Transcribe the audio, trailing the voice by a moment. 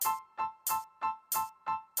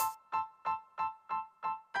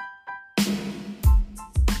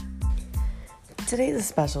Today's a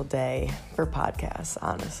special day for podcasts,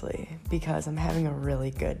 honestly, because I'm having a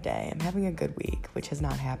really good day. I'm having a good week, which has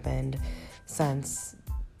not happened since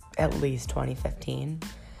at least 2015.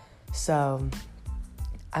 So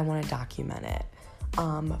I want to document it.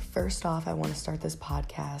 First off, I want to start this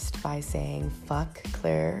podcast by saying fuck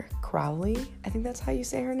Claire Crowley. I think that's how you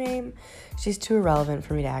say her name. She's too irrelevant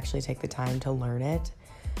for me to actually take the time to learn it.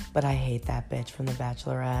 But I hate that bitch from The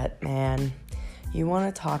Bachelorette, man. You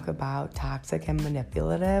want to talk about toxic and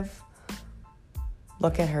manipulative?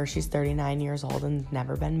 Look at her. She's 39 years old and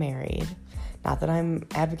never been married. Not that I'm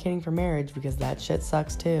advocating for marriage, because that shit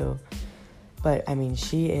sucks too. But, I mean,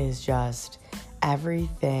 she is just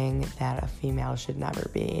everything that a female should never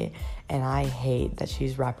be. And I hate that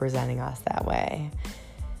she's representing us that way.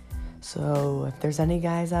 So if there's any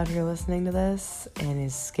guys out here listening to this and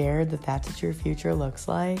is scared that that's what your future looks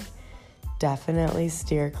like, definitely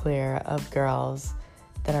steer clear of girls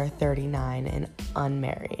that are 39 and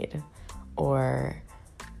unmarried, or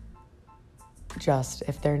just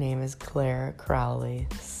if their name is Claire Crowley,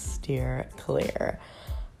 steer clear.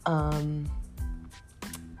 I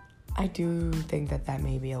do think that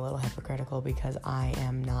may be a little hypocritical because I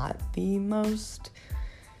am not the most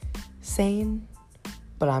sane,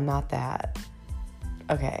 but I'm not that.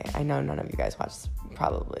 Okay, I know none of you guys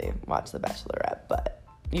probably watch The Bachelorette, but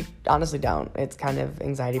you honestly don't. It's kind of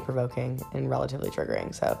anxiety-provoking and relatively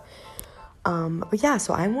triggering. So, but yeah,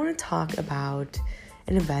 so I want to talk about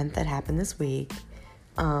an event that happened this week,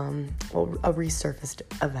 a resurfaced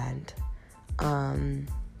event,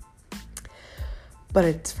 but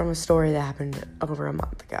it's from a story that happened over a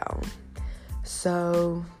month ago.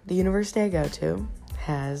 So, the university I go to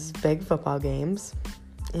has big football games.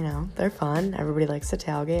 You know, they're fun. Everybody likes to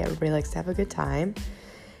tailgate. Everybody likes to have a good time.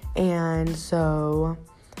 And so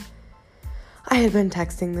I had been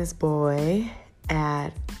texting this boy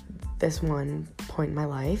at this one point in my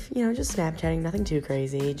life, you know, just Snapchatting, nothing too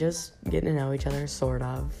crazy, just getting to know each other, sort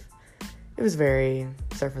of. It was very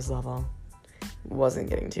surface level. Wasn't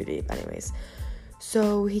getting too deep anyways.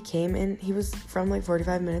 So he came in, he was from like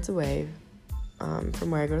 45 minutes away from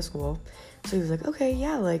where I go to school. So he was like, okay,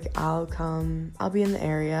 yeah, like I'll be in the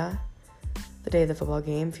area the day of the football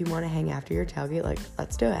game. If you want to hang after your tailgate, like,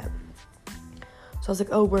 let's do it. So I was like,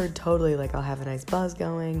 oh, word, totally. Like, I'll have a nice buzz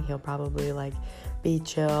going. He'll probably, like, be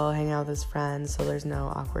chill, hang out with his friends, so there's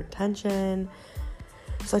no awkward tension.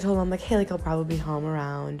 So I told him, I'm like, hey, like, I'll probably be home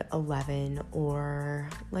around 11 or,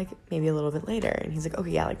 like, maybe a little bit later. And he's like,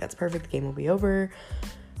 okay, yeah, like, that's perfect. The game will be over.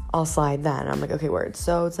 I'll slide then. I'm like, okay, word.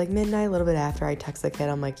 So it's, like, midnight, a little bit after. I text the kid.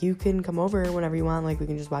 I'm like, you can come over whenever you want. Like, we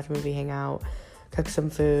can just watch a movie, hang out, cook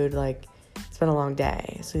some food. Like, it's been a long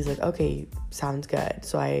day. So he's like, okay, sounds good.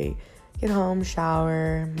 So I get home,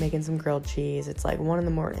 shower, making some grilled cheese. It's like 1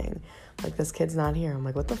 a.m. Like, this kid's not here. I'm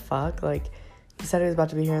like, what the fuck? Like, he said he was about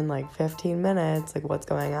to be here in like 15 minutes. Like, what's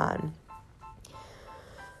going on?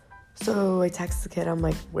 So I text the kid. I'm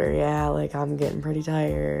like, where you at? Like, I'm getting pretty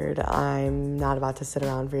tired. I'm not about to sit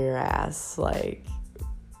around for your ass. Like,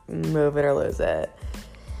 move it or lose it.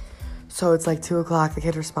 So it's like 2 o'clock. The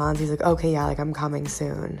kid responds. He's like, okay, yeah, like, I'm coming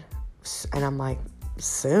soon. And I'm like,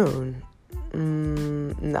 soon?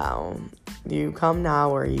 No, you come now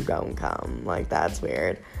or you don't come. Like, that's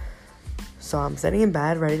weird. So I'm sitting in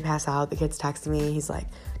bed ready to pass out. The kid's texting me. He's like,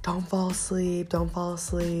 don't fall asleep,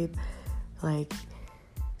 like,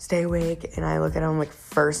 stay awake. And I look at him like,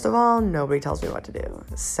 first of all, nobody tells me what to do.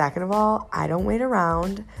 Second of all, I don't wait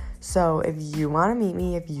around. So if you want to meet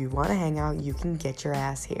me, if you want to hang out, you can get your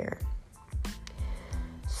ass here.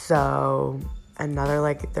 So another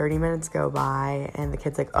like 30 minutes go by and the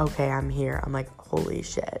kid's like, okay, I'm here. I'm like, holy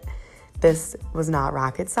shit. This was not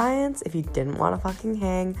rocket science. If you didn't want to fucking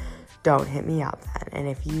hang, don't hit me up then. And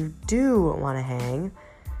if you do want to hang,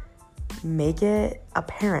 make it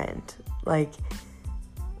apparent. Like,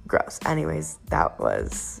 gross. Anyways, that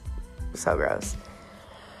was so gross.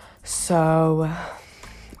 So,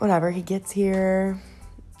 whatever. He gets here.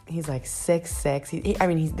 He's like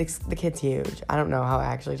 6'6". The kid's huge. I don't know how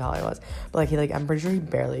actually tall he was, but I'm pretty sure he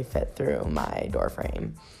barely fit through my door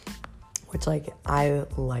frame, which like I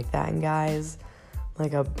like that in guys.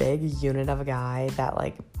 Like, a big unit of a guy that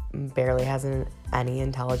like barely has any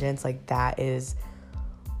intelligence. Like, that is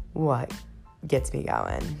what gets me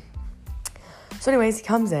going. So anyways, he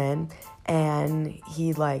comes in and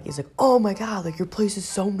he's like, oh my God, like, your place is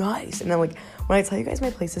so nice. And then like, when I tell you guys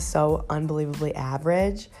my place is so unbelievably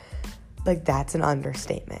average, like, that's an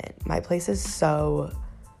understatement. My place is so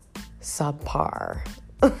subpar.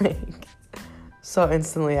 Like, So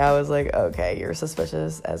instantly I was like, okay, you're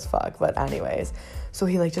suspicious as fuck. But anyways, so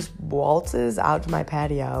he like just waltzes out to my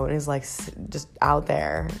patio and is like just out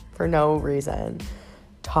there for no reason,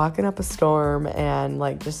 talking up a storm and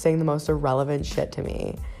like just saying the most irrelevant shit to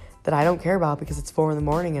me that I don't care about because it's 4 a.m.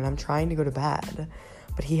 and I'm trying to go to bed.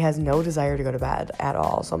 But he has no desire to go to bed at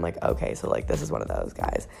all. So I'm like, okay, so like this is one of those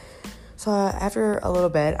guys. So after a little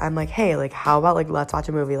bit, I'm like, hey, like how about like let's watch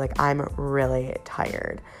a movie? Like I'm really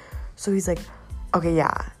tired. So he's like, okay,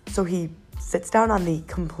 yeah. So he sits down on the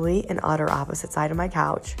complete and utter opposite side of my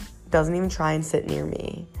couch, doesn't even try and sit near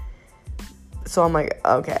me. So I'm like,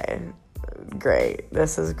 okay, great.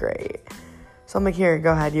 This is great. So I'm like, here,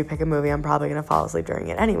 go ahead. You pick a movie. I'm probably going to fall asleep during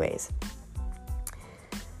it anyways.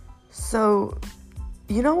 So,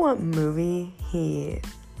 you know what movie he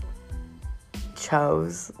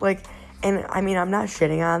chose? Like, and I mean, I'm not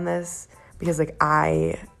shitting on this because like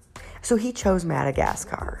so he chose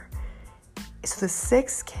Madagascar. So the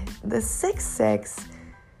 6'6",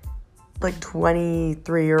 like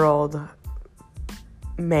 23-year-old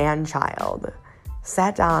man-child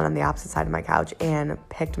sat down on the opposite side of my couch and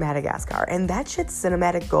picked Madagascar. And that shit's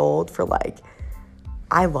cinematic gold for like,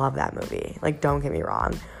 I love that movie. Like, don't get me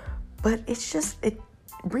wrong. But it's just,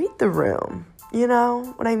 read the room. You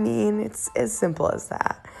know what I mean? It's as simple as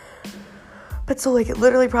that. But so like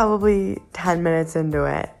literally probably 10 minutes into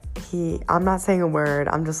it, I'm not saying a word.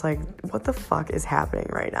 I'm just like, what the fuck is happening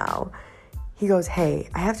right now? He goes, hey,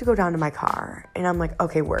 I have to go down to my car. And I'm like,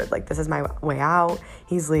 okay, word. Like, this is my way out.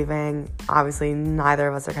 He's leaving. Obviously, neither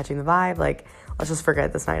of us are catching the vibe. Like, let's just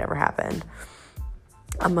forget this night ever happened.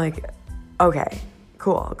 I'm like, okay,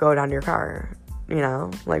 cool. Go down to your car. You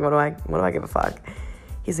know? Like, what do I give a fuck?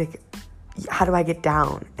 He's like, how do I get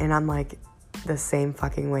down? And I'm like, the same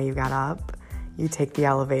fucking way you got up. You take the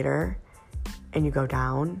elevator and you go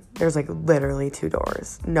down. There's like literally 2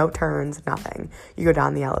 doors, no turns, nothing. You go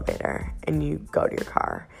down the elevator and you go to your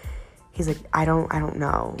car. He's like, I don't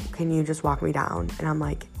know. Can you just walk me down? And I'm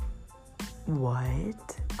like,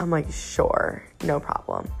 what? I'm like, sure, no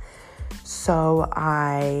problem. So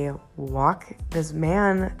I walk this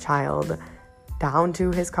man-child down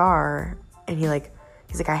to his car and he's like,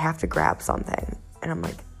 I have to grab something. And I'm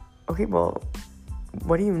like, okay, well,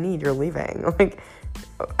 what do you need? You're leaving. Like,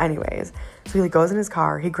 anyways. So he like goes in his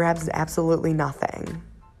car, he grabs absolutely nothing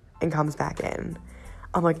and comes back in.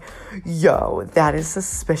 I'm like, yo, that is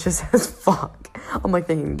suspicious as fuck. I'm like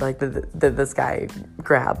thinking like, did this guy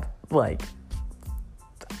grab like,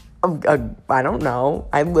 I don't know.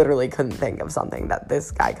 I literally couldn't think of something that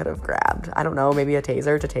this guy could have grabbed. I don't know, maybe a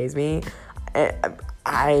taser to tase me.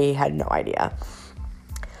 I had no idea.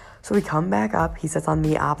 So we come back up. He sits on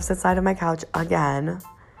the opposite side of my couch again.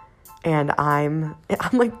 And I'm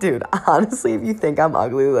like, dude, honestly, if you think I'm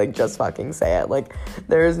ugly, like, just fucking say it. Like,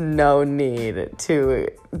 there's no need to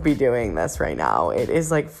be doing this right now. It is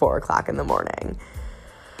like 4 o'clock in the morning.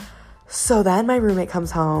 So then my roommate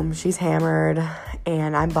comes home. She's hammered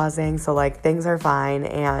and I'm buzzing. So like things are fine.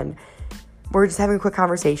 And we're just having a quick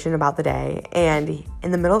conversation about the day. And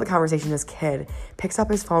in the middle of the conversation, this kid picks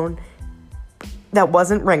up his phone that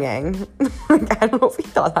wasn't ringing. Like, I don't know if he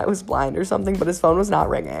thought I was blind or something, but his phone was not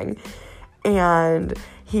ringing. And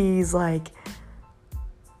he's like,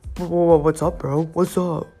 whoa, what's up, bro? What's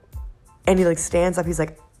up? And he like stands up. He's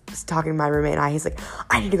like talking to my roommate and he's like,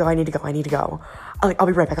 I need to go. I'm like, I'll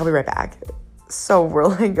be right back. So we're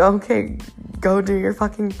like, okay, go do your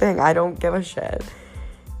fucking thing. I don't give a shit.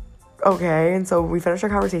 Okay, and so we finished our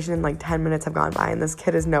conversation and like 10 minutes have gone by and this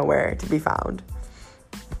kid is nowhere to be found.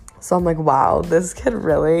 So I'm like, wow, this kid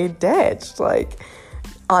really ditched, like,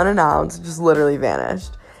 unannounced, just literally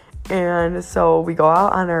vanished. And so we go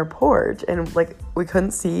out on our porch, and, like, we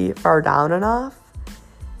couldn't see far down enough.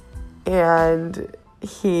 And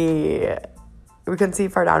we couldn't see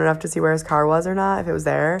far down enough to see where his car was or not, if it was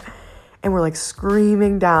there. And we're, like,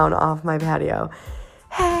 screaming down off my patio,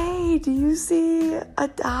 hey, do you see a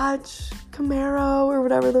Dodge Camaro or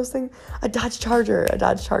whatever those things? A Dodge Charger.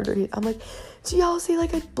 I'm like, do y'all see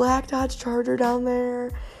like a black Dodge Charger down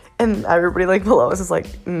there? And everybody like below us is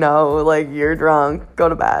like, no, like you're drunk, go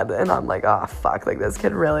to bed. And I'm like, oh fuck, like this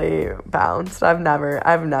kid really bounced. I've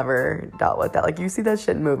never dealt with that. Like you see that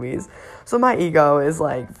shit in movies. So my ego is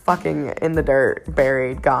like fucking in the dirt,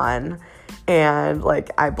 buried, gone. And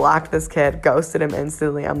like I blocked this kid, ghosted him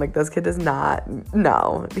instantly. I'm like, this kid he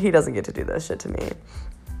doesn't get to do this shit to me.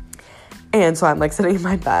 And so I'm like sitting in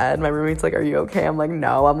my bed. My roommate's like, are you okay? I'm like,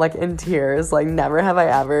 no. I'm like in tears. Like never have I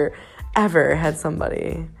ever had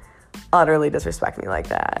somebody utterly disrespect me like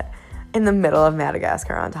that. In the middle of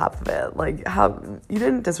Madagascar on top of it. Like how you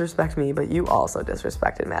didn't disrespect me, but you also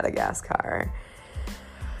disrespected Madagascar.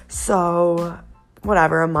 So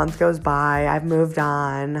whatever, a month goes by. I've moved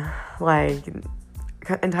on, like,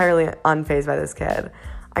 entirely unfazed by this kid.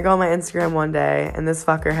 I go on my Instagram one day, and this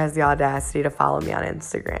fucker has the audacity to follow me on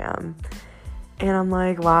Instagram. And I'm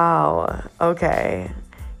like, wow, okay.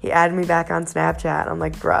 He added me back on Snapchat. I'm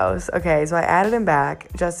like, gross. Okay, so I added him back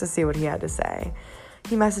just to see what he had to say.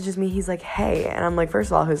 He messages me. He's like, hey. And I'm like, first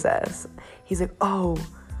of all, who's this? He's like, oh,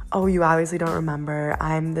 you obviously don't remember.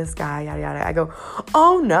 I'm this guy, yada, yada. I go,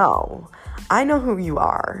 oh, no. I know who you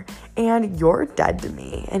are, and you're dead to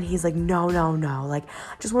me. And he's like, no. Like,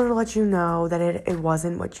 just wanted to let you know that it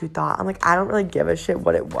wasn't what you thought. I'm like, I don't really give a shit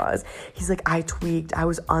what it was. He's like, I tweaked. I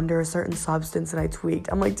was under a certain substance, and I tweaked.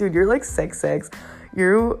 I'm like, dude, you're like 6'6".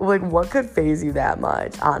 You're like, what could faze you that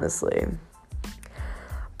much, honestly?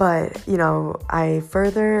 But, you know, I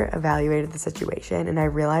further evaluated the situation, and I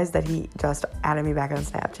realized that he just added me back on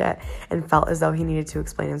Snapchat and felt as though he needed to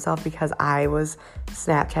explain himself because I was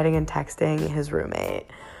Snapchatting and texting his roommate,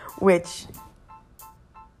 which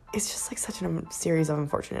is just like such a series of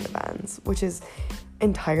unfortunate events, which is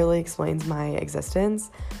entirely explains my existence.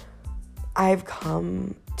 I've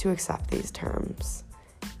come to accept these terms,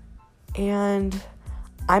 and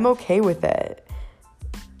I'm okay with it.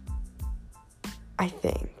 I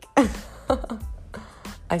think.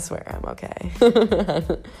 I swear I'm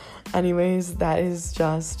okay. Anyways, that is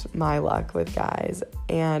just my luck with guys.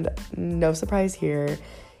 And no surprise here,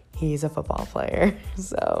 he's a football player.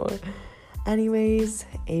 So, anyways,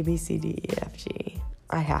 A, B, C, D, E, F, G.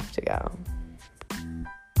 I have to go.